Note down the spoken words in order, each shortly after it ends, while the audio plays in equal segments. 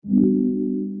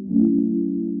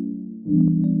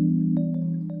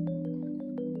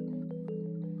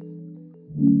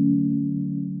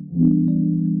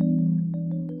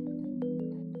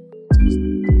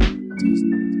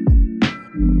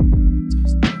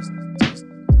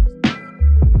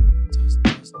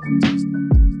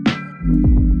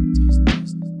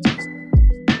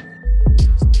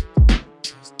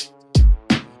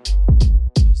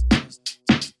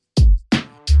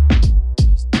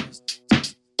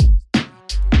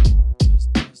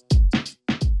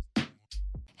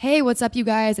Hey, what's up, you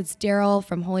guys? It's Daryl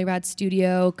from Holyrad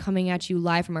Studio coming at you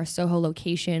live from our Soho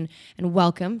location, and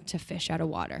welcome to Fish Out of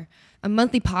Water, a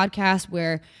monthly podcast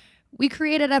where we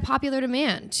created a popular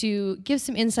demand to give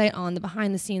some insight on the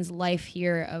behind-the-scenes life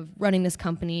here of running this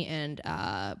company and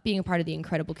being a part of the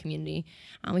incredible community.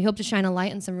 We hope to shine a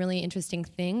light on some really interesting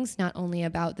things, not only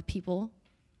about the people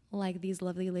like these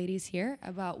lovely ladies here,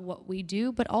 about what we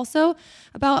do, but also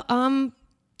about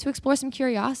to explore some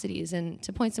curiosities and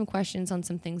to point some questions on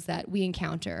some things that we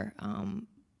encounter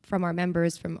from our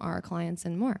members, from our clients,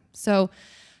 and more. So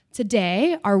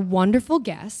today, our wonderful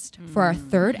guest for our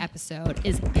third episode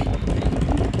is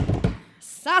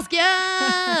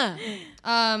Saskia.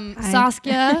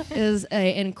 Saskia is an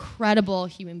incredible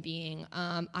human being.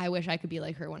 I wish I could be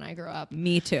like her when I grow up.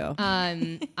 Me too.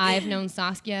 I've known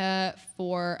Saskia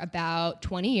for about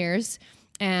 20 years.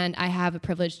 And I have a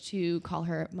privilege to call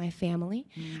her my family.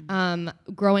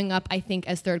 Growing up, I think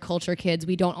as third culture kids,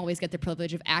 we don't always get the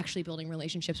privilege of actually building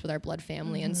relationships with our blood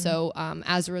family. And so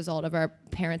as a result of our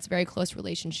parents' very close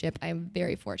relationship, I'm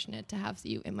very fortunate to have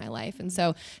you in my life. And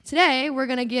so today we're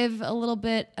gonna give a little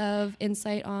bit of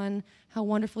insight on how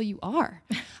wonderful you are.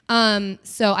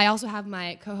 So I also have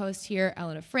my co-host here,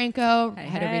 Elena Franco,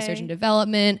 head of research and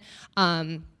development.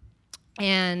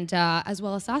 And as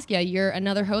well as Saskia, you're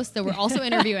another host that we're also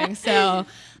interviewing. So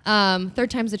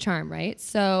third time's the charm, right?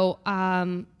 So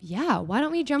yeah, why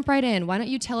don't we jump right in? Why don't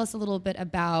you tell us a little bit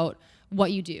about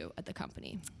what you do at the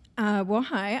company? Well,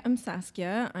 hi, I'm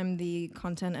Saskia. I'm the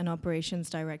content and operations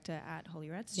director at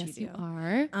Holyrad Studio. Yes, you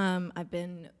are. I've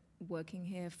been working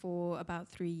here for about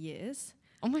 3 years.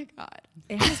 Oh my God.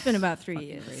 It has been about 3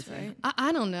 years, right?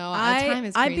 I don't know. Time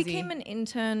is crazy. I became an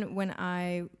intern when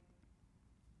I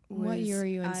What year are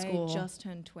you in school? I just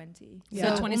turned 20. Yeah. So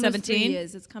 2017? 3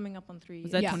 years. It's coming up on 3 years.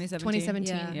 Was that 2017?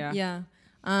 2017. Yeah.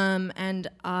 And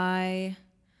I,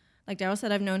 like Daryl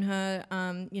said, I've known her,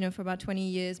 for about 20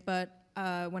 years. But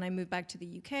when I moved back to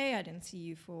the UK, I didn't see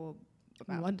you for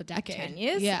about a decade. 10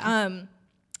 years. Yeah.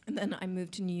 And then I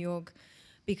moved to New York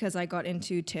because I got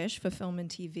into Tisch for film and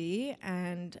TV.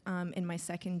 And in my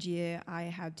second year, I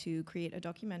had to create a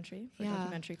documentary for a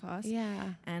documentary class.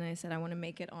 Yeah. And I said, I want to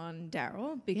make it on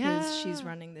Daryl because she's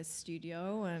running this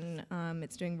studio and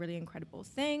it's doing really incredible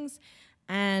things.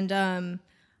 And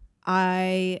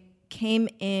I came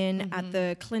in at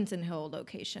the Clinton Hill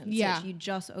location. Yeah. So you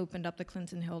just opened up the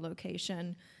Clinton Hill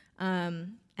location.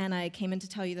 And I came in to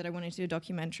tell you that I wanted to do a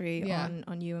documentary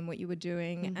on you and what you were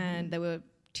doing. And there were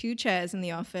 2 chairs in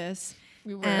the office.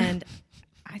 We were. And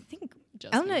I think,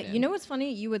 Elena, you know what's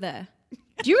funny? You were there.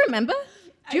 Do you remember?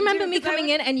 Do you remember me coming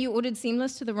in and you ordered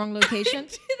Seamless to the wrong location?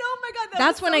 Oh my God,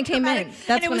 that's when I came in.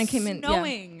 That's when I came in.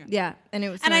 Snowing. Yeah, and it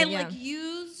was and snowing, I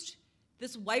used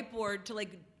this whiteboard to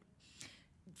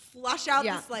flush out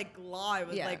this law. It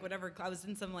was whatever. I was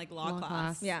in some law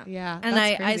class. Yeah, yeah. And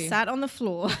I sat on the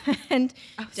floor and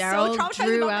Daryl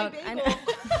drew out.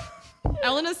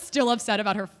 Elena's still upset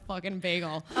about her fucking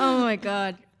bagel. Oh my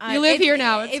God. You live here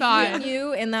now, it's fine. If we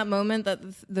knew in that moment that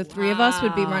the 3 of us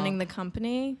would be running the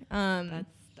company. That's a moment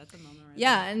right there.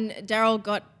 And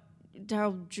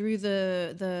Daryl drew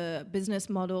the business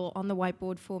model on the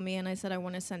whiteboard for me, and I said I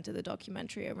want to center the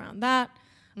documentary around that.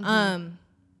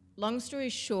 Long story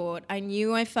short, I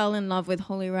knew I fell in love with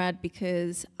Holyrad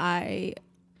because I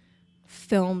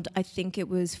filmed, I think it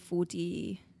was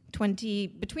between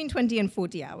 20 and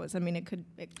 40 hours. I mean,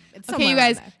 it's okay, you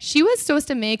guys, she was supposed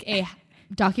to make a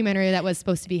documentary that was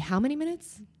supposed to be how many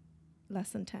minutes? Less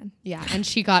than 10. Yeah, and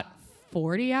she got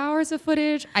 40 hours of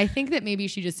footage. I think that maybe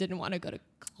she just didn't want to go to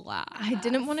class. I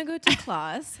didn't want to go to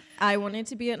class. I wanted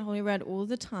to be at Holyrad all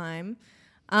the time.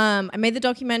 I made the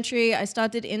documentary. I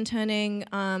started interning.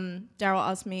 Daryl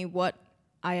asked me what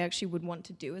I actually would want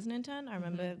to do as an intern. I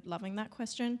remember loving that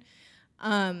question.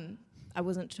 I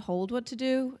wasn't told what to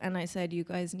do, and I said, you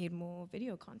guys need more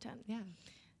video content. Yeah.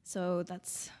 So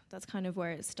that's kind of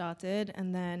where it started.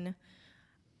 And then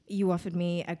you offered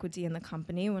me equity in the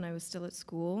company when I was still at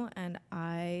school, and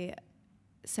I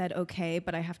said, okay,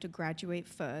 but I have to graduate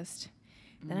first.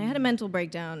 Then I had a mental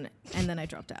breakdown, and then I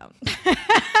dropped out.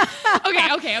 Okay.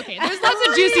 There's lots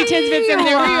of juicy tidbits in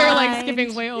there where you're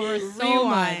skipping way over so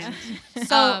much.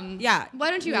 So,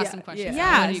 why don't you ask some questions?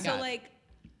 Yeah. What do you got? So,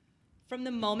 from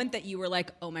the moment that you were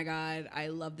like, oh my God, I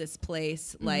love this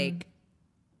place,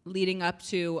 leading up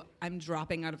to I'm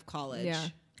dropping out of college. Yeah.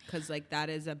 Because like that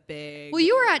is a big. Well,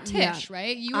 you were at Tisch,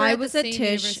 right? You were I at was the at same Tisch.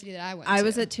 university that I went to. I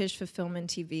was at Tisch for film and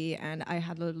TV, and I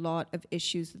had a lot of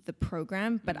issues with the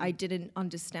program, but I didn't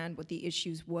understand what the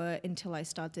issues were until I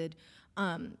started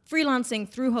freelancing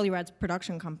through Holyrad's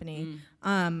production company.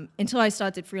 Until I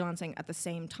started freelancing at the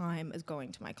same time as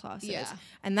going to my classes. Yeah.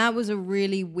 And that was a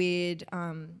really weird,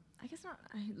 I guess not,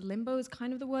 limbo is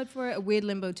kind of the word for it, a weird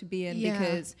limbo to be in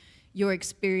because you're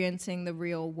experiencing the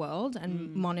real world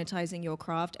and monetizing your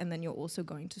craft, and then you're also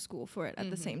going to school for it at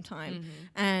the same time.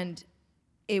 And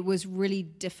it was really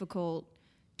difficult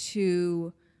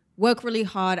to work really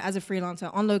hard as a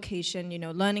freelancer on location, you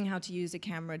know, learning how to use a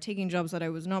camera, taking jobs that I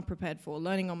was not prepared for,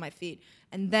 learning on my feet,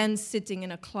 and then sitting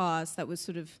in a class that was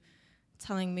sort of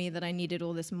telling me that I needed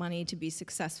all this money to be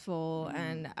successful,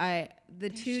 and the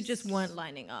two just weren't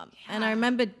lining up. And I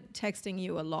remember texting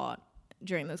you a lot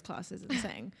during those classes and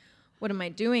saying, what am I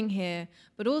doing here?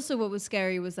 But also what was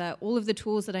scary was that all of the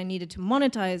tools that I needed to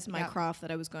monetize my craft that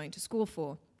I was going to school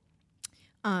for,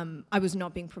 I was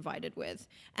not being provided with.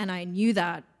 And I knew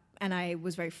that, and I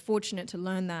was very fortunate to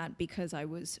learn that because I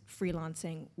was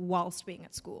freelancing whilst being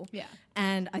at school. Yeah.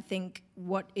 And I think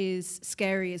what is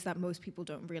scary is that most people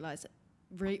don't realize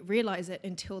it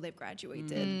until they've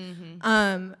graduated.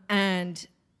 And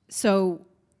so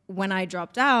when I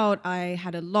dropped out, I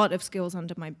had a lot of skills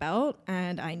under my belt,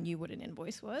 and I knew what an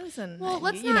invoice was. And well,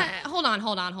 let's not. Hold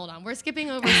on. We're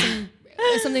skipping over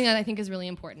something that I think is really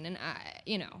important, and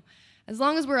as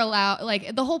long as we're allowed,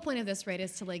 like the whole point of this, right,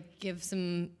 is to like give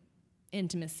some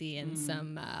intimacy and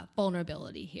some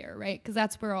vulnerability here, right? Because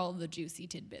that's where all the juicy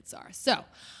tidbits are. So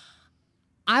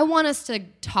I want us to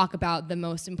talk about the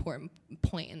most important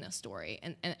point in this story,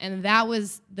 and that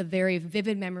was the very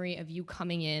vivid memory of you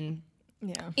coming in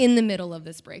in the middle of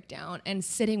this breakdown and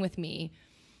sitting with me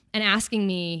and asking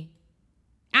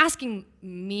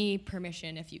me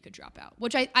permission if you could drop out,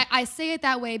 which I say it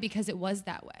that way because it was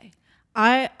that way.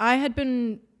 I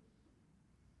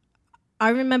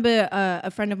remember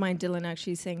a friend of mine, Dylan,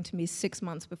 actually saying to me 6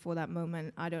 months before that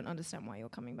moment, I don't understand why you're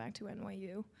coming back to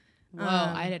NYU. Whoa,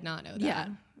 I did not know that. Yeah.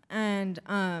 And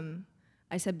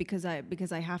I said because I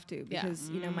have to, because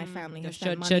you know my family has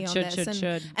spent money on this,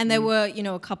 and there were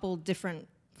a couple different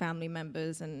family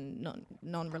members and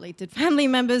non-related family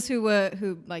members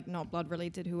who like not blood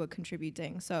related who were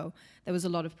contributing, so there was a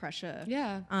lot of pressure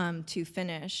to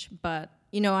finish. But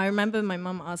I remember my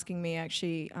mom asking me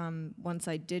actually once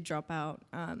I did drop out,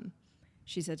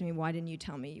 she said to me, why didn't you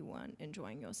tell me you weren't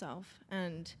enjoying yourself?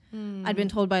 And I'd been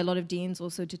told by a lot of deans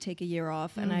also to take a year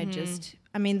off. And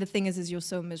the thing is you're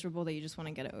so miserable that you just want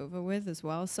to get it over with as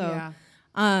well. So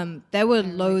there were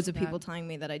loads of people telling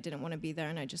me that I didn't want to be there,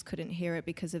 and I just couldn't hear it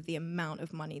because of the amount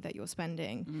of money that you're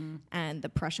spending and the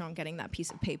pressure on getting that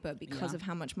piece of paper because of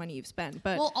how much money you've spent.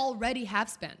 But already have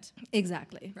spent.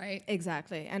 Exactly. Right.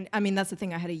 Exactly. And that's the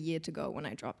thing. I had a year to go when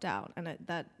I dropped out, and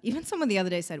that even someone the other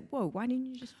day said, "Whoa, why didn't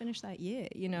you just finish that year?"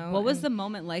 What was the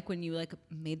moment like when you like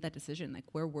made that decision? Like,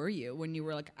 where were you when you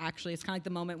were like actually? It's kind of like the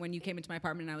moment when you came into my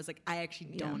apartment and I was like, I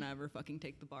actually don't ever fucking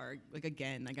take the bar like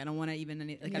again. Like I don't want to even I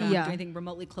don't want to do anything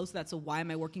remotely close to that, so why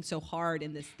am I working so hard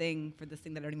in this thing for this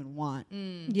thing that I don't even want?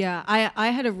 Yeah, I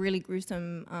had a really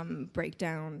gruesome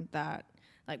breakdown that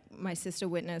like my sister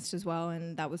witnessed as well,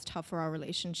 and that was tough for our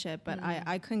relationship, but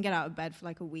I couldn't get out of bed for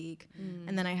like a week,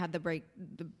 and then I had the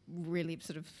really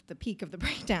sort of the peak of the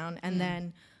breakdown, and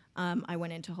then I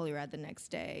went into Holyrad the next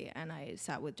day, and I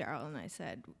sat with Daryl and I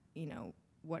said,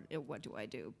 what do I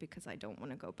do, because I don't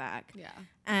want to go back.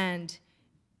 And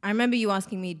I remember you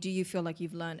asking me, do you feel like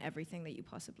you've learned everything that you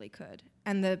possibly could?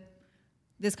 And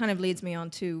this kind of leads me on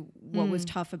to what was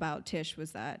tough about Tisch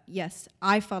was that, yes,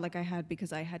 I felt like I had,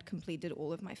 because I had completed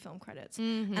all of my film credits,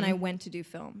 and I went to do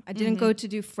film. I didn't go to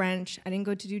do French. I didn't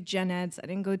go to do gen eds. I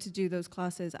didn't go to do those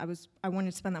classes. I wanted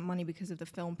to spend that money because of the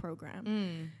film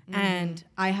program. And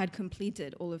I had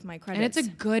completed all of my credits. And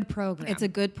it's a good program. It's a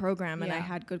good program, and I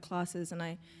had good classes, and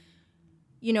I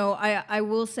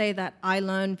will say that I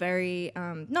learned I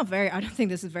don't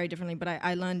think this is very differently, but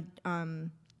I learned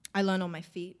on my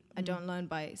feet. I don't learn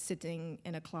by sitting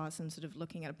in a class and sort of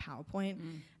looking at a PowerPoint.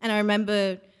 And I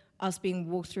remember us being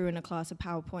walked through in a class of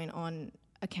PowerPoint on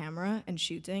a camera and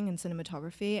shooting and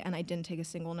cinematography, and I didn't take a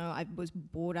single note. I was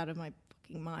bored out of my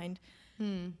fucking mind.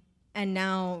 And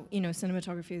now,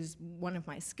 cinematography is one of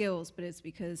my skills, but it's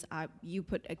because you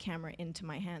put a camera into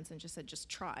my hands and just said, just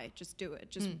try, just do it,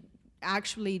 just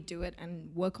actually do it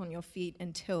and work on your feet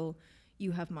until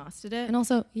you have mastered it. And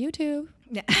also YouTube.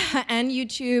 Yeah. And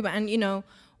YouTube, and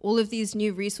all of these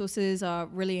new resources are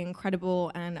really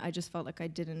incredible, and I just felt like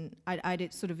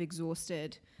I'd sort of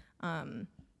exhausted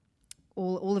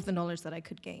all of the knowledge that I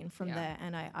could gain from there,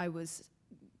 and I was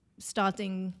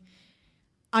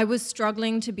I was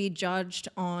struggling to be judged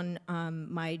on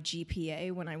my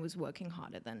GPA when I was working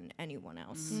harder than anyone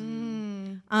else.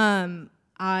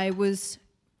 I was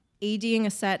ADing a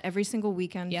set every single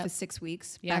weekend for 6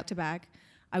 weeks, back to back.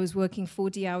 I was working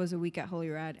 40 hours a week at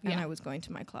Holyrad, and I was going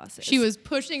to my classes. She was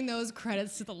pushing those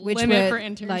credits to the limit for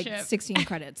internship. Like 16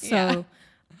 credits. So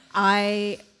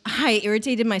I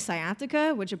irritated my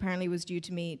sciatica, which apparently was due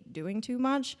to me doing too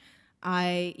much.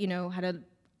 I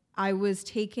was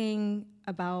taking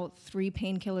about 3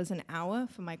 painkillers an hour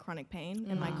for my chronic pain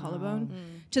in my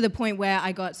collarbone, to the point where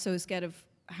I got so scared of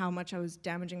how much I was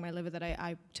damaging my liver that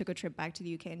I took a trip back to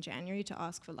the UK in January to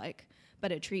ask for like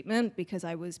better treatment, because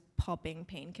I was popping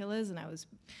painkillers and I was...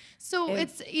 So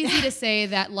it's easy to say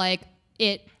that like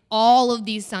all of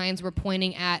these signs were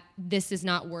pointing at this is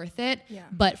not worth it,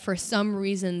 but for some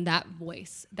reason that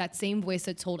same voice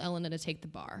that told Elena to take the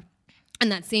bar,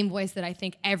 and that same voice that I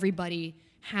think everybody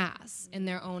has in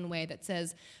their own way that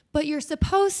says, but you're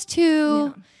supposed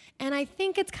to, and I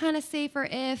think it's kind of safer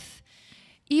if...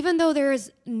 Even though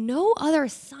there's no other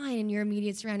sign in your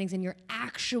immediate surroundings and your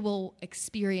actual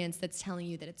experience that's telling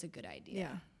you that it's a good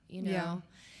idea, you know?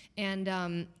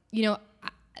 And, you know,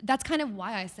 that's kind of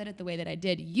why I said it the way that I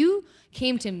did. You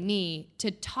came to me to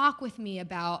talk with me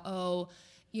about,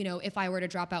 you know, if I were to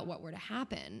drop out, what were to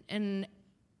happen? And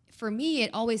for me,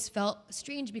 it always felt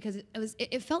strange because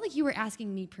it felt like you were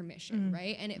asking me permission,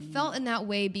 right? And it felt in that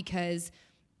way because,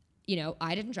 you know,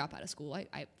 I didn't drop out of school.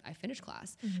 I finished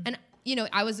class. And you know,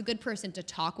 I was a good person to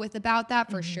talk with about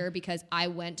that for sure, because I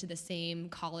went to the same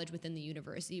college within the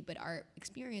university, but our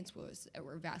experience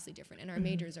were vastly different, and our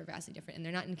majors are vastly different, and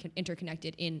they're not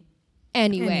interconnected in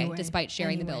any way, despite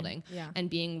sharing the building and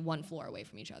being one floor away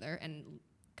from each other and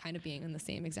kind of being in the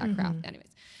same exact craft. Anyways,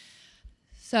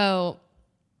 so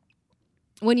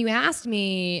when you asked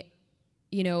me,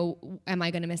 you know, am I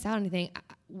going to miss out on anything?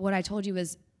 What I told you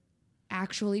was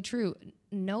actually true.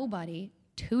 Nobody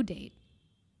to date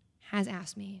has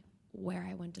asked me where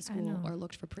I went to school or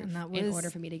looked for proof in order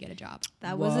for me to get a job.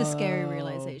 That was a scary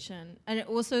realization. And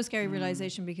also a scary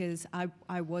realization because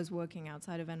I was working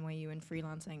outside of NYU and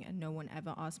freelancing, and no one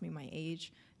ever asked me my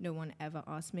age. No one ever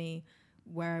asked me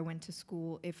where I went to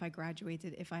school, if I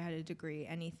graduated, if I had a degree,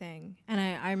 anything. And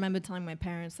I remember telling my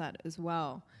parents that as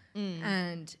well.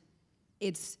 And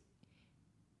it's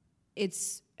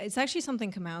actually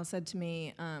something Kamal said to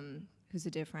me, who's a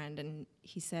dear friend, and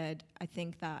he said, I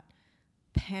think that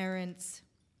parents,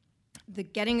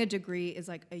 getting a degree is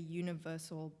like a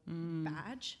universal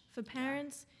badge for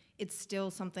parents. It's still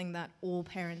something that all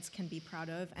parents can be proud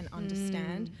of and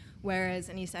understand. Whereas,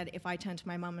 and he said, if I turn to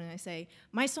my mom and I say,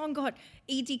 my song got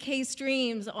 80K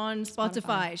streams on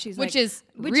Spotify, she's which like, is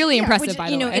really impressive,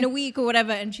 by the way. In a week or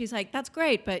whatever, and she's like, that's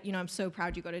great, but you know, I'm so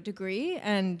proud you got a degree.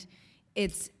 And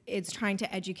it's trying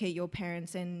to educate your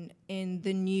parents in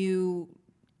the new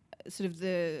sort of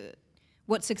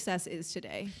what success is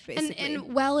today, basically.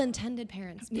 And well-intended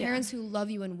parents who love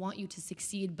you and want you to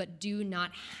succeed, but do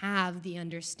not have the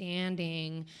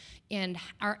understanding and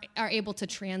are able to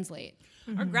translate.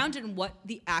 Are grounded in what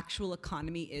the actual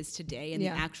economy is today and the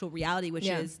actual reality, which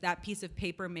is that piece of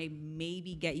paper may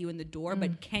maybe get you in the door,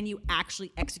 but can you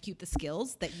actually execute the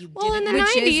skills that you did? Well, in the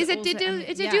 90s, it did do that.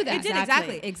 It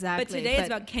did, exactly. But today it's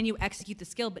about, can you execute the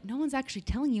skill? But no one's actually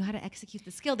telling you how to execute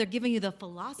the skill. They're giving you the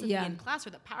philosophy in class or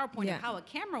the PowerPoint of how a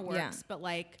camera works. But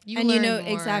like, you know,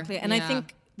 exactly. And I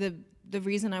think the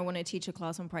reason I want to teach a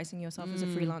class on pricing yourself as a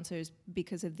freelancer is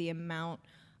because of the amount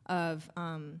of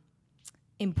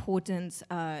importance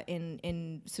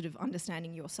in sort of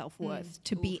understanding your self-worth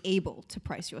to be able to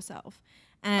price yourself.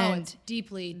 And it's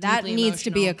deeply that needs emotional.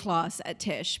 to be a class at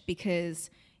Tisch,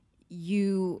 because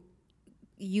you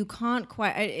can't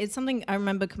quite, it's something I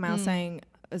remember Kamal saying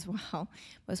as well.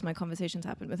 Most of my conversations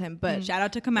happened with him, but shout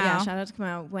out to Kamal. Yeah, shout out to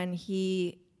Kamal. When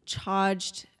he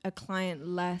charged a client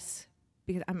less,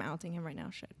 because I'm outing him right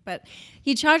now, but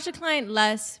he charged a client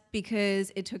less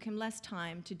because it took him less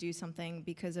time to do something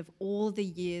because of all the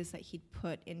years that he'd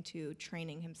put into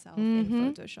training himself in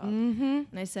Photoshop. And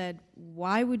I said,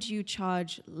 why would you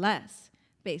charge less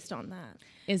based on that?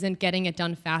 Isn't getting it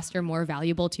done faster more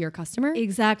valuable to your customer?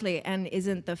 Exactly. And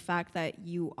isn't the fact that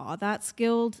you are that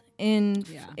skilled in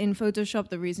Photoshop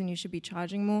the reason you should be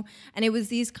charging more? And it was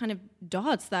these kind of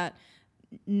dots that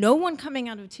no one coming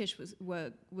out of Tisch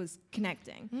was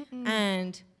connecting.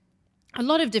 And a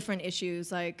lot of different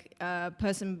issues, like a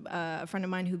friend of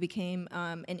mine who became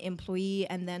an employee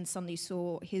and then suddenly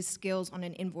saw his skills on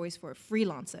an invoice for a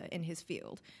freelancer in his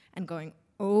field and going,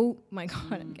 oh my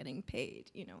God, I'm getting paid,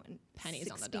 you know, and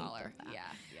pennies on the dollar. Yeah.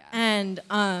 And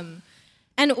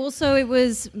And also it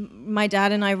was my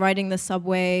dad and I riding the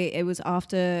subway. It was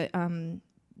after,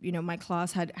 my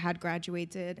class had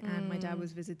graduated and my dad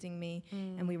was visiting me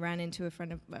and we ran into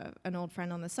an old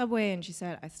friend on the subway and she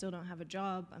said, I still don't have a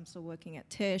job. I'm still working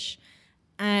at Tisch.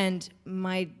 And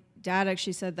my dad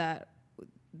actually said that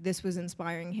this was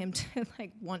inspiring him to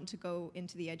want to go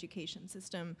into the education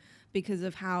system because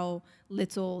of how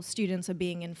little students are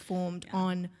being informed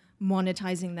on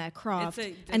monetizing their craft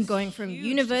and going from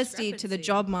university to the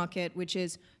job market, which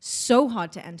is so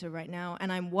hard to enter right now.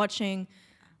 And I'm watching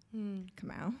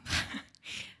Kamau.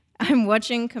 I'm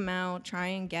watching Kamau try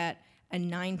and get a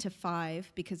 9-to-5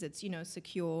 because it's,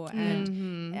 secure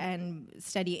and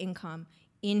steady income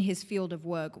in his field of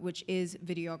work, which is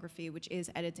videography, which is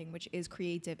editing, which is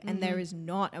creative. And there is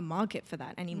not a market for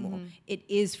that anymore. It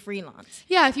is freelance.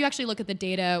 Yeah, if you actually look at the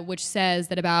data, which says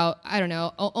that about,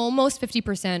 almost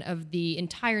 50% of the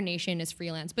entire nation is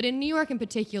freelance. But in New York in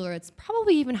particular, it's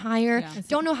probably even higher. Yeah.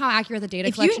 Don't know how accurate the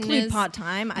data collection is. If you include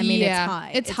part-time, it's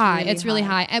high. It's high. It's really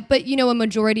high. But, a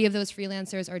majority of those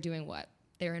freelancers are doing what?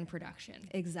 They're in production.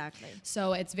 Exactly.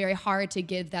 So it's very hard to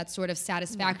give that sort of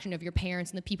satisfaction of your parents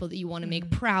and the people that you want to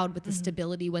make proud with the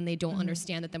stability when they don't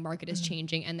understand that the market is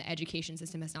changing and the education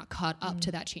system has not caught up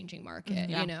to that changing market,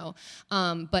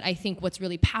 But I think what's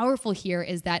really powerful here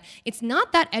is that it's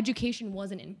not that education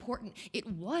wasn't important. It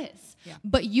was. Yeah.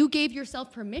 But you gave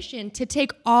yourself permission to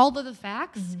take all of the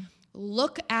facts,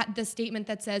 look at the statement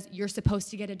that says you're supposed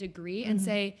to get a degree and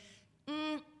say,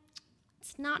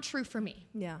 it's not true for me.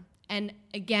 Yeah. And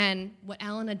again, what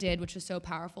Elena did, which was so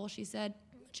powerful, she said,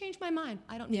 I'm gonna change my mind.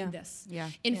 I don't need this. Yeah.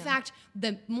 In fact,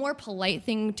 the more polite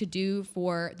thing to do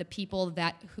for the people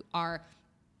that who are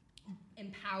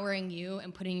empowering you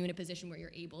and putting you in a position where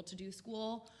you're able to do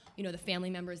school, the family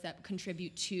members that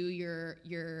contribute to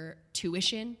your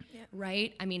tuition,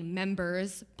 right? I mean,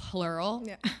 members, plural,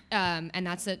 and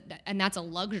that's a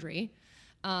luxury.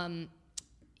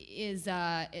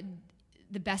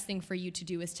 The best thing for you to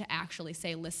do is to actually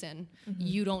say, listen,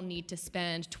 you don't need to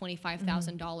spend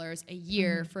 $25,000 a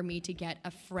year for me to get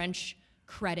a French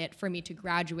credit for me to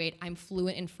graduate. I'm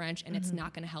fluent in French and it's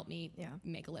not going to help me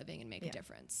make a living and make a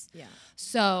difference. Yeah.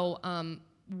 So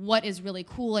what is really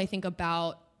cool, I think,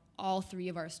 about all three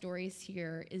of our stories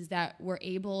here is that we're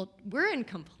in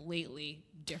completely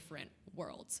different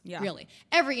worlds, really.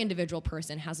 Every individual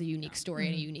person has a unique story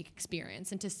and a unique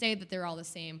experience. And to say that they're all the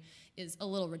same is a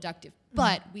little reductive,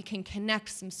 but we can connect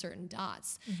some certain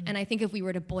dots. And I think if we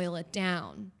were to boil it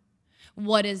down,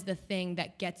 what is the thing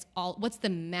that what's the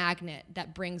magnet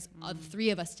that brings the three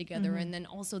of us together and then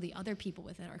also the other people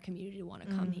within our community to want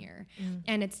to come here?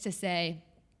 And it's to say,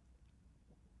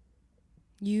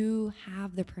 you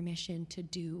have the permission to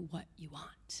do what you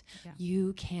want. Yeah.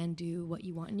 You can do what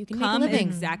you want and you can make a living.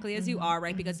 Exactly as you are,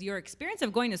 right? Because your experience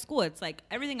of going to school, it's like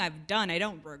everything I've done, I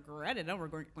don't regret it. I don't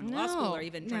regret going to law school or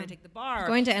even trying to take the bar.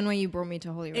 Going to NYU brought me to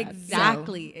Holyrad.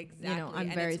 Exactly.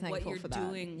 I'm very thankful for that.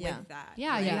 What you're doing with that.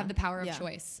 Yeah, you have the power of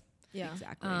choice. Yeah,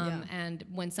 exactly. And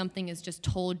when something is just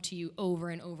told to you over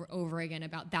and over again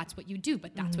about that's what you do,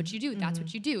 but that's what you do, that's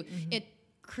what you do, it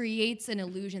creates an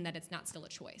illusion that it's not still a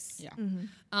choice. Yeah.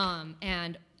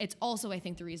 And it's also, I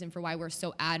think, the reason for why we're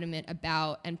so adamant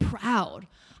about and proud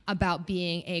about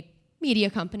being a media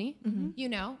company.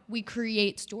 We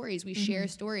create stories, we share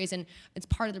stories, and it's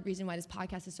part of the reason why this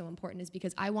podcast is so important is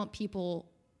because I want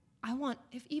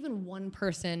if even one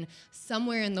person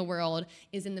somewhere in the world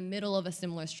is in the middle of a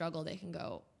similar struggle, they can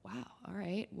go, wow, all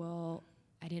right, well,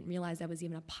 I didn't realize that was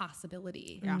even a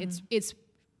possibility. Yeah. It's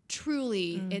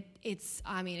truly, it's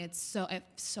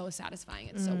so satisfying.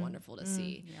 It's so wonderful to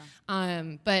see. Yeah.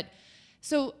 But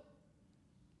so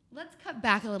let's cut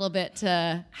back a little bit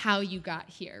to how you got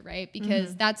here, right?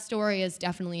 Because that story is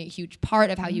definitely a huge part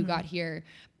of how you got here.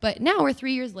 But now we're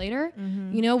 3 years later.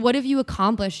 What have you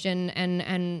accomplished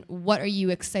and what are you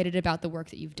excited about the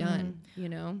work that you've done?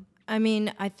 I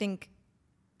mean, I think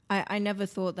I never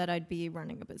thought that I'd be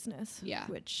running a business,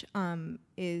 which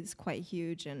is quite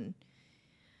huge. And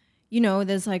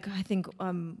there's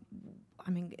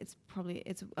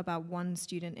it's about one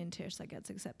student in Tisch that gets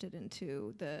accepted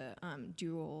into the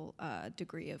dual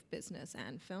degree of business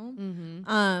and film.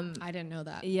 I didn't know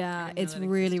that. Yeah, it's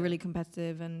really, really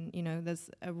competitive, and there's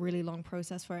a really long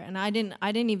process for it. And I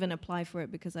didn't even apply for it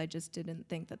because I just didn't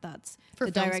think that that's for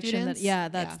the direction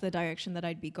that's the direction that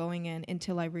I'd be going in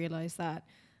until I realized that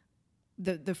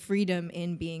the freedom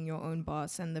in being your own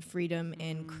boss and the freedom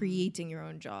in creating your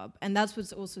own job. And that's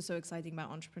what's also so exciting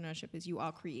about entrepreneurship is you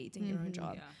are creating your own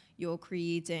job. Yeah. You're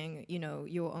creating,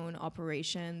 your own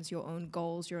operations, your own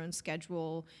goals, your own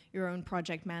schedule, your own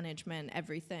project management,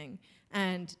 everything.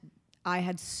 And I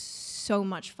had so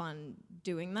much fun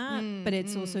doing that, but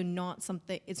it's also not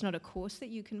something, it's not a course that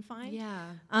you can find.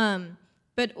 Yeah.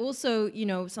 But also, you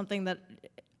know, something that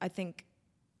I think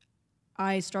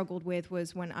I struggled with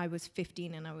was when I was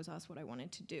 15 and I was asked what I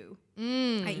wanted to do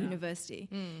at university.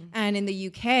 And in the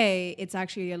UK, it's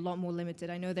actually a lot more limited.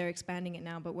 I know they're expanding it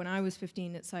now, but when I was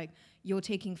 15, it's like you're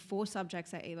taking 4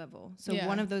 subjects at A-level. So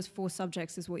one of those 4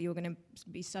 subjects is what you're going to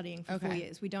be studying for 4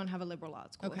 years. We don't have a liberal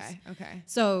arts course. Okay.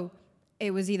 So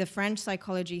it was either French,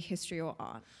 psychology, history, or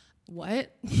art.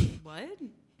 What? What?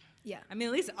 Yeah. I mean,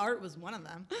 at least art was one of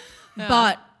them.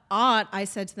 But art, I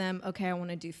said to them, okay, I want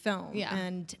to do film. Yeah.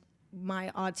 And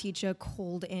my art teacher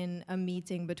called in a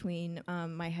meeting between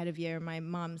my head of year and my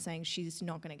mom saying she's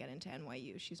not going to get into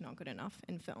NYU. She's not good enough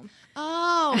in film.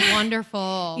 Oh,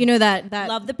 wonderful. You know, that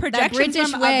Love the that projections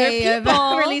British from way other of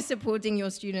people. really supporting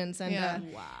your students and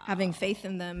Wow. having faith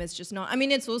in them is just not. I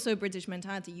mean, it's also British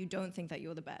mentality. You don't think that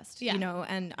you're the best. Yeah. You know,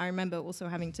 and I remember also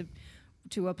having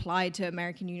to apply to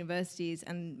American universities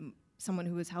and someone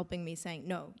who was helping me saying,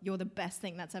 no, you're the best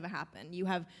thing that's ever happened. You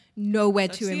have nowhere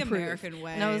That's to the improve. American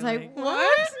way, And I was like, like,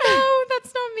 what? No,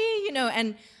 that's not me. You know,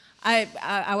 and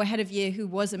our head of year, who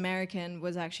was American,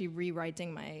 was actually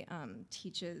rewriting my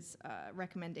teacher's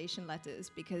recommendation letters,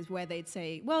 because where they'd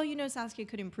say, well, you know, Saskia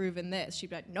could improve in this,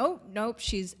 she'd be like, nope,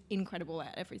 she's incredible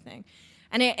at everything.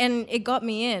 And it got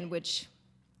me in, which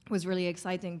was really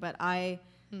exciting. But I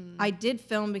did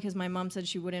film because my mom said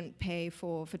she wouldn't pay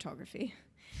for photography.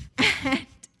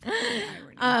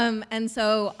 And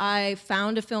so I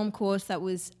found a film course that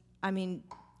was, I mean,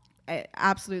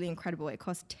 absolutely incredible. It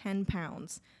cost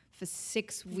 £10 for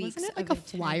 6 weeks. Wasn't it like of a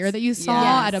flyer that you saw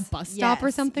Yes. at a bus stop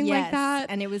or something like Yes. that?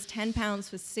 And it was £10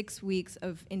 for 6 weeks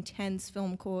of intense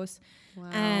film course. Wow.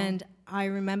 And I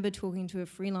remember talking to a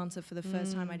freelancer for the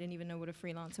first time. I didn't even know what a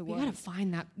freelancer was. You gotta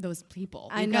find those people.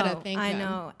 I You know, gotta thank I them.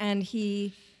 know. And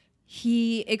he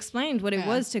explained what it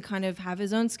was to kind of have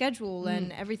his own schedule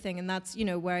and everything. And that's, you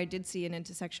know, where I did see an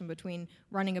intersection between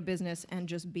running a business and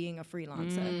just being a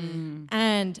freelancer.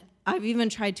 And I've even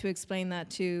tried to explain that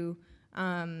to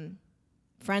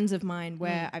friends of mine,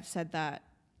 where I've said that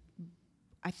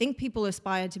I think people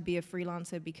aspire to be a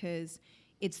freelancer because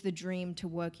it's the dream to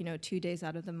work, you know, 2 days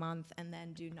out of the month and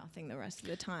then do nothing the rest of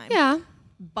the time. Yeah.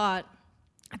 But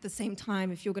at the same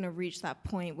time, if you're going to reach that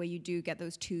point where you do get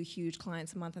those 2 huge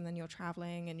clients a month, and then you're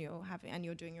traveling and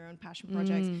you're doing your own passion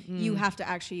projects, you have to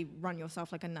actually run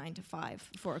yourself like a 9 to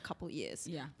 5 for a couple years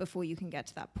before you can get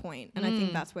to that point. And I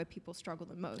think that's where people struggle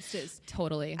the most, is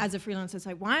Totally. as a freelancer, it's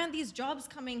like, why aren't these jobs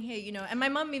coming here? You know, and my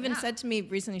mom even said to me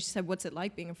recently, she said, what's it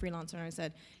like being a freelancer? And I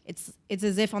said, it's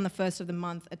as if on the first of the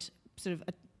month,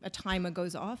 a timer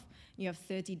goes off. You have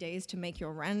 30 days to make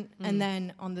your rent, and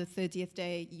then on the 30th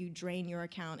day, you drain your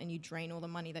account and you drain all the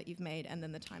money that you've made, and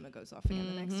then the timer goes off again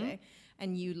the next day,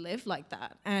 and you live like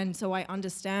that. And so I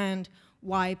understand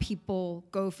why people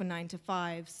go for 9 to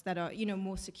 5s that are, you know,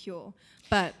 more secure.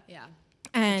 But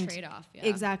and trade-off. Yeah.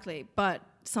 Exactly. But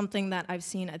something that I've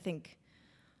seen, I think,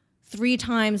 3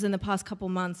 times in the past couple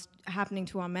months happening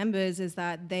to our members is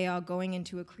that they are going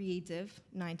into a creative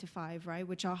 9 to 5, right?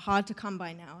 Which are hard to come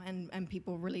by now, and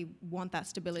people really want that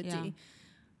stability. Yeah.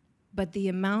 But the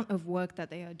amount of work that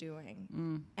they are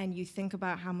doing, and you think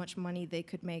about how much money they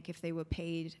could make if they were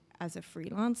paid as a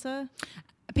freelancer.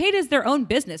 Paid as their own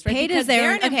business, right? Paid Because as their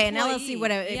they're own, okay, an employee. LLC,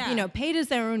 whatever, you know, paid as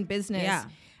their own business. Yeah.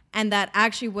 And that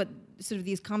actually what sort of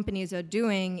these companies are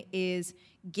doing is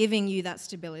giving you that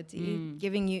stability,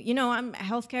 giving you, you know,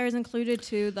 healthcare is included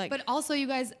too. Like, But also, you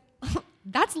guys,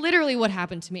 that's literally what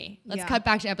happened to me. Let's cut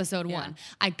back to episode 1.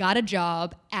 I got a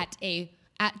job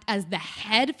as the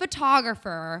head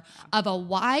photographer of a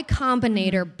Y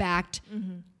Combinator backed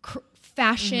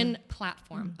fashion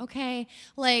platform. Okay,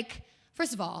 like,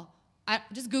 first of all,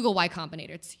 just Google Y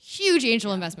Combinator. It's a huge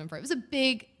angel investment firm. It was a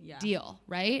big deal,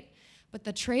 right? But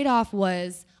the trade-off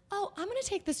was, oh, I'm going to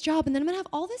take this job, and then I'm going to have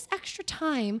all this extra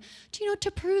time to, you know,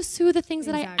 to pursue the things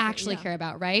that I actually care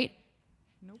about, right?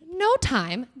 Nope. No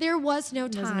time. There was no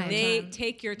time. They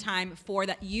take your time for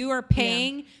that. You are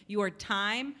paying your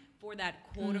time for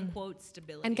that quote-unquote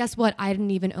stability. And guess what? I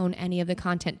didn't even own any of the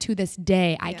content. To this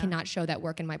day, I cannot show that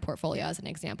work in my portfolio as an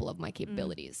example of my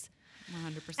capabilities.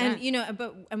 100%. and you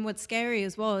know, and what's scary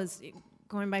as well is,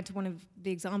 going back to one of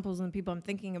the examples and the people I'm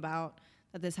thinking about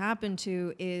that this happened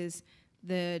to, is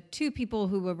the 2 people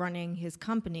who were running his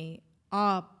company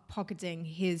are pocketing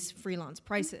his freelance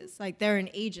prices. Like, they're an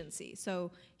agency,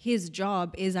 so his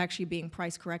job is actually being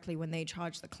priced correctly when they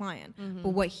charge the client. But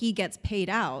what he gets paid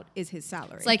out is his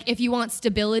salary. It's like, if you want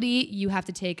stability, you have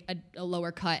to take a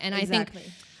lower cut. And I think,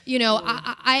 you know,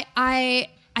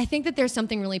 I think that there's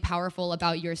something really powerful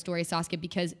about your story, Saskia,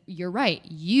 because you're right.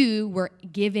 You were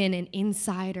given an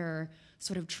insider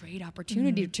sort of trade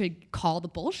opportunity to call the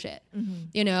bullshit,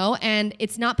 you know? And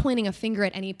it's not pointing a finger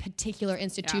at any particular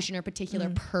institution or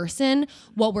particular person.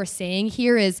 What we're saying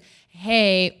here is,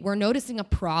 hey, we're noticing a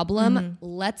problem.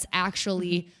 Let's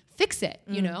actually fix it,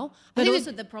 you know? But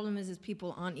also the problem is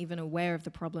people aren't even aware of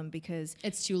the problem because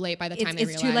it's too late by the time they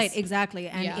realize. It's too late, exactly.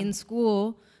 And in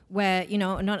school, where, you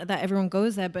know, not that everyone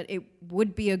goes there, but it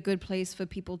would be a good place for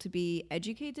people to be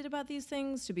educated about these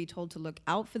things, to be told to look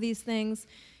out for these things,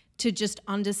 to just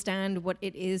understand what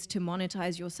it is to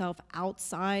monetize yourself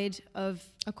outside of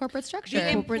a corporate structure.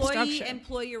 The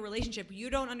employee-employer relationship. You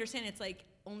don't understand. It's like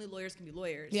only lawyers can be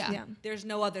lawyers. Yeah. There's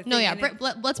no other thing. No, yeah.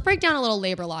 Let's break down a little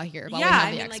labor law here. While we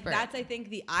have the expert. Like that's, I think,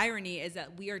 the irony is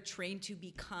that we are trained to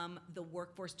become the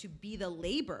workforce, to be the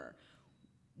labor,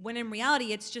 when in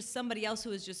reality, it's just somebody else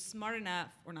who is just smart enough,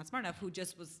 or not smart enough, who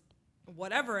just was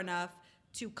whatever enough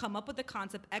to come up with the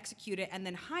concept, execute it, and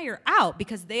then hire out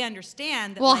because they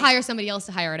understand that. Well, hire somebody else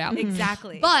to hire it out.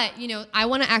 Exactly. But, you know, I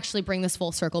want to actually bring this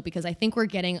full circle because I think we're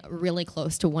getting really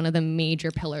close to one of the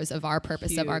major pillars of our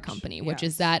purpose of our company, which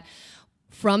is that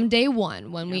from day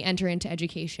one, when we enter into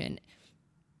education,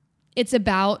 it's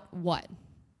about what?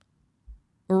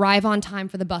 Arrive on time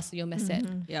for the bus so you'll miss it.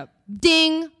 Yep.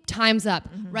 Ding, time's up,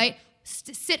 right?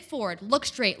 Sit forward, look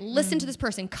straight, listen to this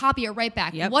person, copy it right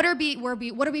back. Yep. What are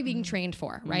we being trained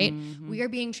for, right? We are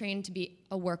being trained to be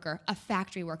a worker, a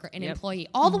factory worker, an employee,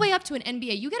 all the way up to an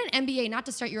MBA. You get an MBA not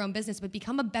to start your own business, but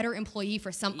become a better employee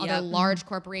for some other large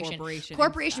corporation.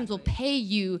 Corporations will pay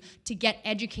you to get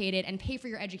educated and pay for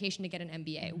your education to get an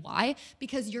MBA. Why?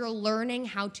 Because you're learning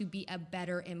how to be a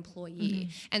better employee.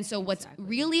 And so what's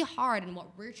really hard and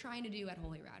what we're trying to do at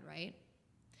Holyrad, right,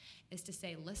 is to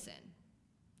say, listen,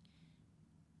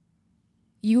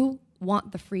 you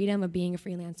want the freedom of being a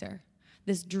freelancer,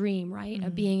 this dream, right,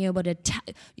 of being able to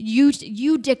you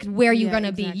dictate where you're going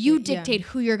to be. You dictate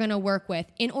who you're going to work with.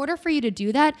 In order for you to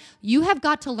do that, you have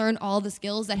got to learn all the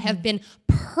skills that have been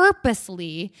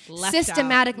purposely,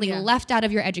 systematically left out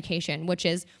of your education, which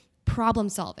is problem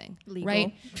solving,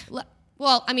 right?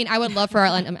 Well, I mean, I would love for our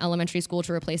elementary school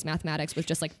to replace mathematics with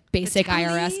just like basic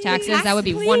IRS taxes. Yes, that would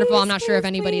be wonderful. I'm not sure if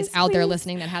anybody's out there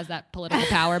listening that has that political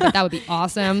power, but that would be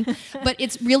awesome. But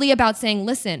it's really about saying,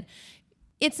 listen,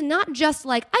 it's not just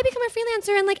like I become a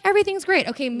freelancer and like everything's great.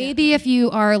 Okay, maybe if you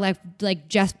are like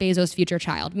Jeff Bezos' future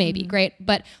child, maybe great,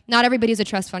 but not everybody's a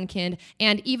trust fund kid,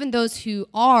 and even those who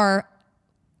are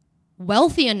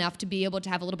wealthy enough to be able to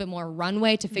have a little bit more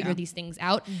runway to figure these things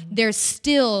out, there's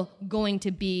still going to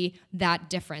be that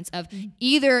difference of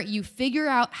either you figure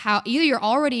out either you're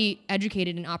already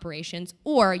educated in operations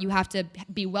or you have to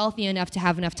be wealthy enough to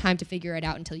have enough time to figure it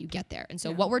out until you get there. And so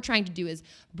what we're trying to do is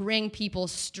bring people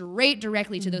straight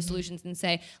directly to those solutions and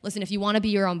say, listen, if you want to be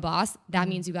your own boss, that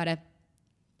means you got to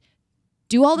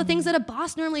do all the things that a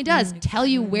boss normally does. Tell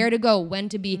you where to go, when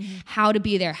to be, how to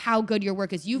be there, how good your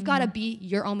work is. You've got to be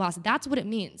your own boss. That's what it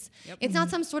means. It's not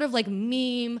some sort of like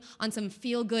meme on some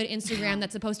feel-good Instagram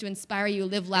that's supposed to inspire you,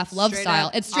 live, laugh, love style.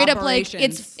 It's straight up like,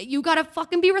 you got to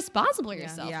fucking be responsible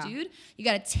yourself, dude. You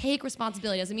got to take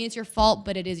responsibility. Doesn't mean it's your fault,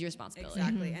 but it is your responsibility.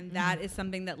 Exactly. And that is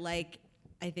something that like,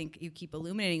 I think you keep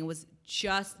illuminating was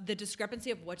just the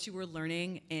discrepancy of what you were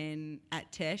learning at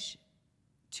Tisch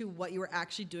to what you were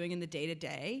actually doing in the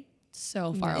day-to-day.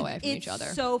 So far away from each other.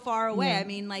 So far away. I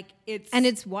mean, like, it's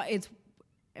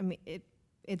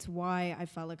why I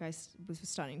felt like I was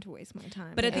starting to waste my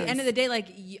time. But at the end of the day, like,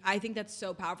 I think that's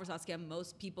so powerful, Saskia.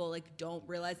 Most people, like, don't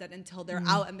realize that until they're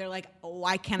out and they're like, oh,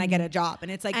 why can't I get a job? And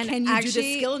it's like, can you do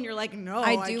this skill? And you're like, no,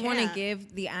 I do want to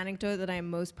give the anecdote that I'm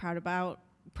most proud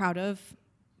of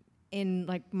in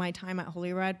like my time at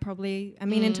Holyrad, probably. I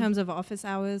mean, in terms of office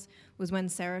hours, was when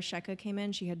Sarah Shecker came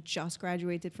in. She had just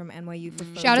graduated from NYU for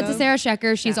photo. Shout out to Sarah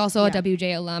Shecker. She's also a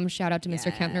WJ alum. Shout out to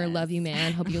Mr. Kempner. Love you,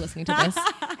 man. Hope you're listening to this.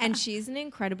 And she's an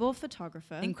incredible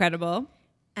photographer. Incredible.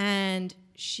 And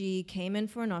she came in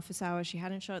for an office hour. She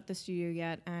hadn't shot at the studio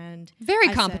yet, and very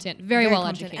competent, very well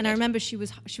educated. And I remember she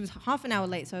was half an hour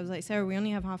late. So I was like, Sarah, we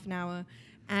only have half an hour.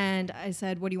 And I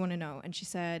said, what do you want to know? And she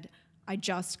said, I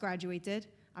just graduated.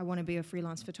 I want to be a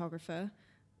freelance photographer.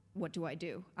 What do I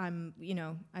do? I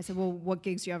said, well, what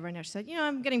gigs do you have right now? She said,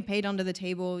 I'm getting paid under the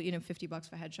table, $50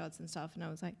 for headshots and stuff. And I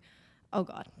was like, oh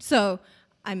God. So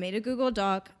I made a Google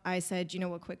Doc. I said, do you know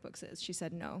what QuickBooks is? She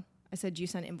said, no. I said, do you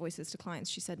send invoices to clients?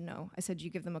 She said, no. I said, do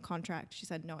you give them a contract? She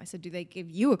said, no. I said, do they give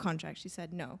you a contract? She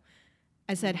said, no.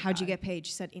 I said, how'd you get paid?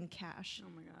 She said, in cash. Oh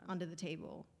my God. Under the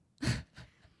table.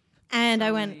 And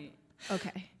I went,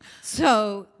 okay,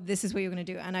 so this is what you're going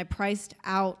to do. And I priced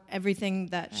out everything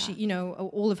that she, you know,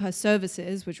 all of her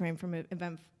services, which ran from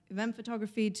event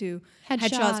photography to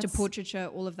headshots to portraiture,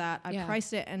 all of that. I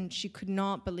priced it, and she could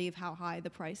not believe how high the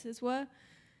prices were.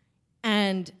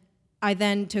 And I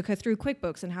then took her through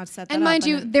QuickBooks and how to set that up. And mind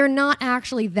you, they're not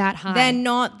actually that high. They're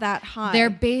not that high. They're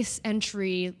base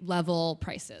entry level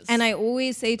prices. And I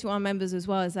always say to our members as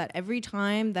well is that every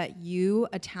time that you,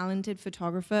 a talented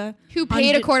photographer who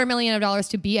paid $250,000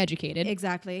 to be educated,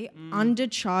 exactly,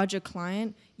 undercharge a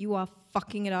client, you are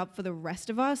fucking it up for the rest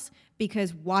of us,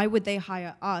 because why would they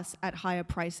hire us at higher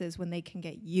prices when they can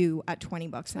get you at $20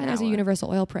 an hour? That's a universal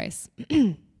oil price.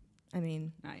 I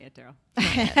mean, not yet, Daryl.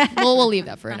 We'll leave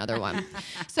that for another one.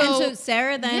 So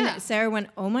Sarah then, Sarah went,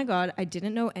 oh my God, I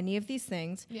didn't know any of these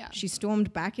things. Yeah. She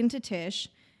stormed back into Tisch,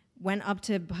 went up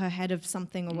to her head of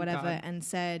something or whatever and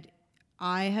said,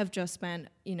 I have just spent,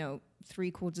 you know,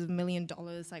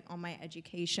 $750,000 like on my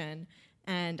education.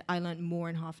 And I learned more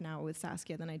in half an hour with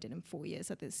Saskia than I did in 4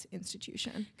 years at this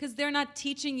institution. Because they're not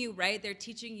teaching you, right? They're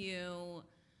teaching you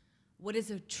what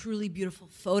is a truly beautiful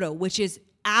photo, which is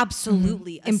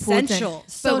absolutely essential.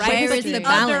 So where is the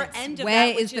balance?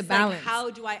 Where is the balance? Like, how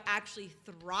do I actually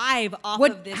thrive off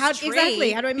of this trade?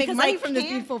 Exactly. How do I make money from this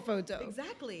beautiful photo?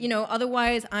 Exactly. You know,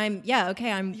 otherwise I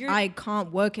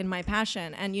can't work in my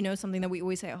passion. And you know, something that we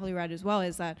always say at Holyrad as well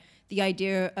is that the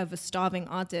idea of a starving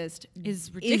artist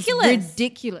is ridiculous.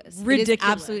 Ridiculous. It is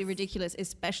absolutely ridiculous,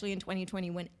 especially in 2020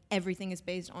 when everything is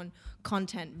based on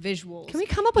content, visuals. Can we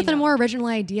come up with a more original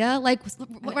idea? Like,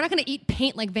 we're not going to eat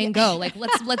paint like Van Gogh. Like,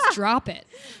 let's drop it,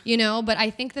 you know? But I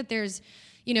think that there's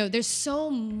so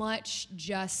much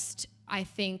just, I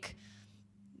think,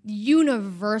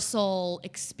 universal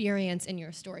experience in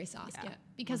your story, Saskia.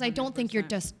 Because 100%. I don't think you're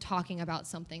just talking about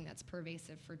something that's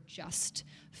pervasive for just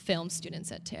film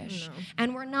students at Tisch. No.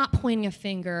 And we're not pointing a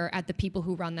finger at the people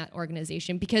who run that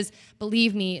organization, because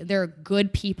believe me, they're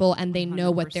good people and they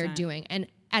know 100%. What they're doing. And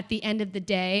at the end of the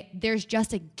day, there's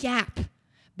just a gap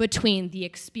between the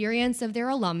experience of their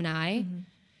alumni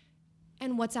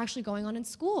and what's actually going on in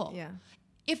school. Yeah.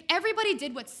 If everybody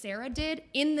did what Sarah did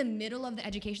in the middle of the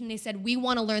education, they said, we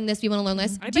want to learn this, we want to learn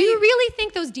this. Do you really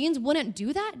think those deans wouldn't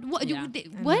do that? What? Yeah.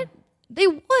 They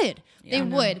would. Yeah, they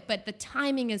would, but the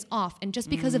timing is off. And just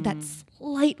because of that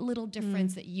slight little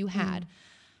difference that you had,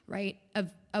 right,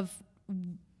 of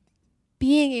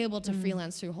being able to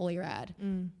freelance through Holyrad,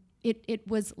 it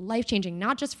was life-changing,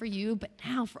 not just for you, but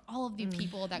now for all of the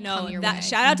people that come your way.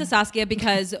 Shout out to Saskia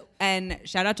and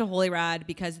shout out to Holyrad,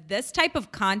 because this type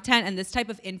of content and this type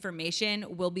of information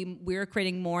we're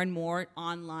creating more and more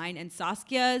online. And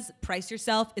Saskia's Price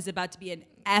Yourself is about to be an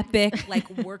epic like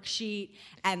worksheet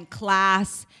and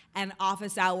class and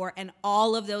office hour and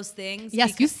all of those things.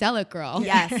 Yes, you sell it, girl.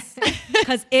 Yes.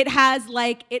 Because it has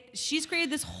she's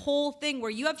created this whole thing where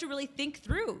you have to really think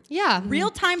through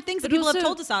real-time things that people have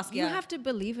told to Saskia. You have to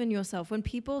believe in yourself. When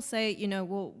people say, you know,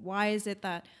 well, why is it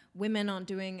that women aren't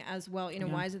doing as well? You know,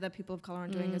 why is it that people of color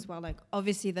aren't doing as well? Like,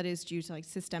 obviously that is due to like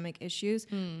systemic issues,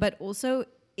 but also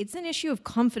it's an issue of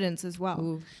confidence as well.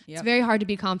 Ooh, yep. It's very hard to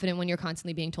be confident when you're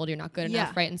constantly being told you're not good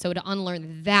enough, right? And so to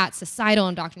unlearn that societal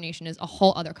indoctrination is a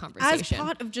whole other conversation. As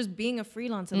part of just being a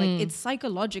freelancer, like it's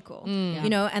psychological, you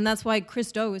know, and that's why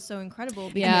Chris Do is so incredible.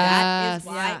 And that is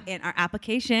why in our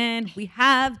application we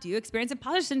have, do you experience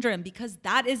imposter syndrome? Because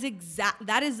that is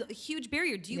a huge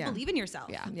barrier. Do you believe in yourself?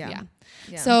 Yeah.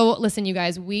 So listen, you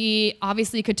guys, we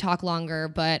obviously could talk longer,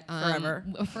 but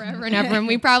forever and ever, and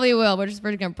we probably will. We're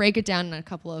going to break it down in a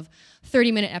couple of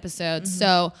 30-minute episodes.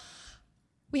 So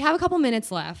we have a couple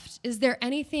minutes left. Is there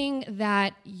anything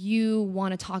that you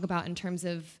want to talk about in terms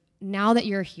of now that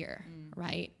you're here,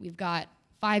 right? We've got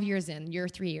 5 years in, you're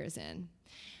 3 years in.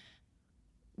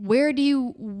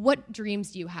 What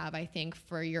dreams do you have, I think,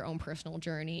 for your own personal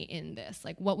journey in this?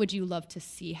 Like, what would you love to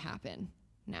see happen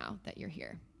now that you're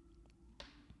here?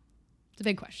 It's a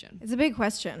big question. It's a big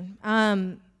question.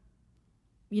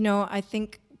 You know, I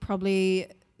think probably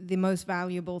the most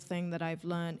valuable thing that I've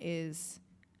learned is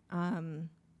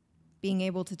being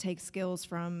able to take skills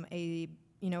from a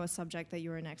subject that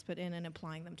you're an expert in and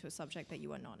applying them to a subject that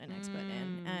you are not an expert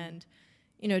in. And,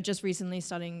 you know, just recently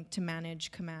starting to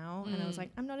manage Kamau, and I was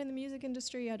like, I'm not in the music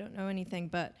industry, I don't know anything,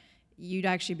 but you'd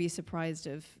actually be surprised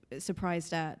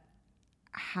at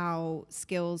how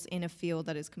skills in a field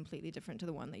that is completely different to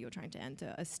the one that you're trying to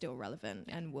enter are still relevant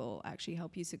and will actually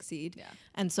help you succeed. Yeah.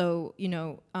 And so, you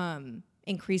know,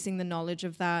 increasing the knowledge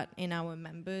of that in our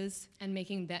members. And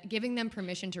giving them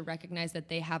permission to recognize that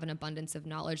they have an abundance of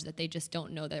knowledge that they just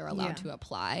don't know they're allowed to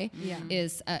apply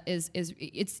is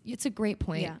it's a great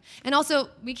point. Yeah. And also,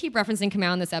 we keep referencing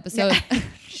Kamau in this episode.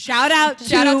 Shout out to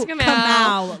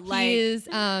Kamau. Like, he is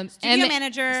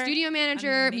studio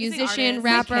manager, musician,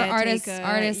 rapper, artist.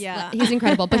 Yeah. He's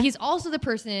incredible. But he's also the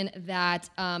person that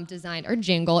designed our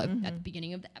jingle at the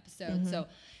beginning of the episode. So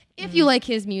if you like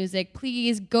his music,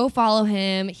 please go follow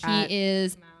him. He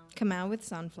is Kamau with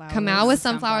Sunflowers. Kamau with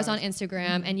Sunflowers on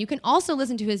Instagram. And you can also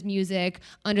listen to his music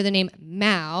under the name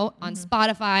Mao on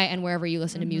Spotify and wherever you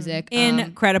listen to music.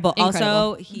 Incredible.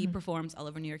 Also, he performs all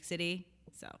over New York City.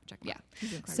 So check him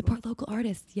out. Support local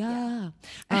artists. Yeah.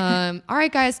 All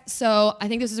right, guys. So I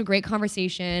think this was a great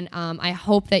conversation. I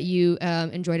hope that you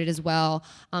enjoyed it as well.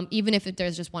 Even if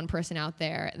there's just one person out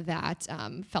there that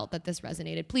felt that this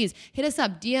resonated, please hit us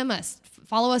up, DM us,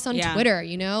 follow us on Twitter.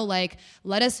 Like,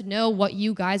 let us know what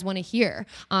you guys want to hear.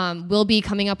 We'll be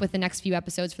coming up with the next few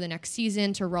episodes for the next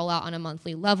season to roll out on a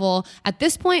monthly level. At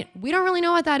this point, we don't really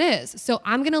know what that is. So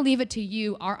I'm going to leave it to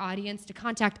you, our audience, to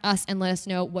contact us and let us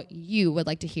know what you would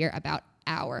like to hear about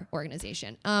our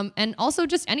organization, and also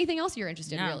just anything else you're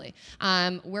interested in, really.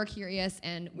 We're curious,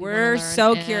 and we're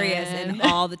so curious in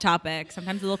all the topics,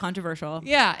 sometimes a little controversial.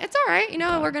 Yeah, it's all right.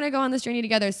 We're gonna go on this journey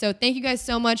together. So thank you guys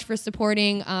so much for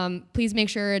supporting. Please make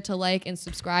sure to like and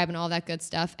subscribe and all that good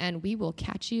stuff, and we will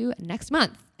catch you next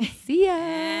month. See ya.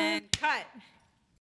 And cut.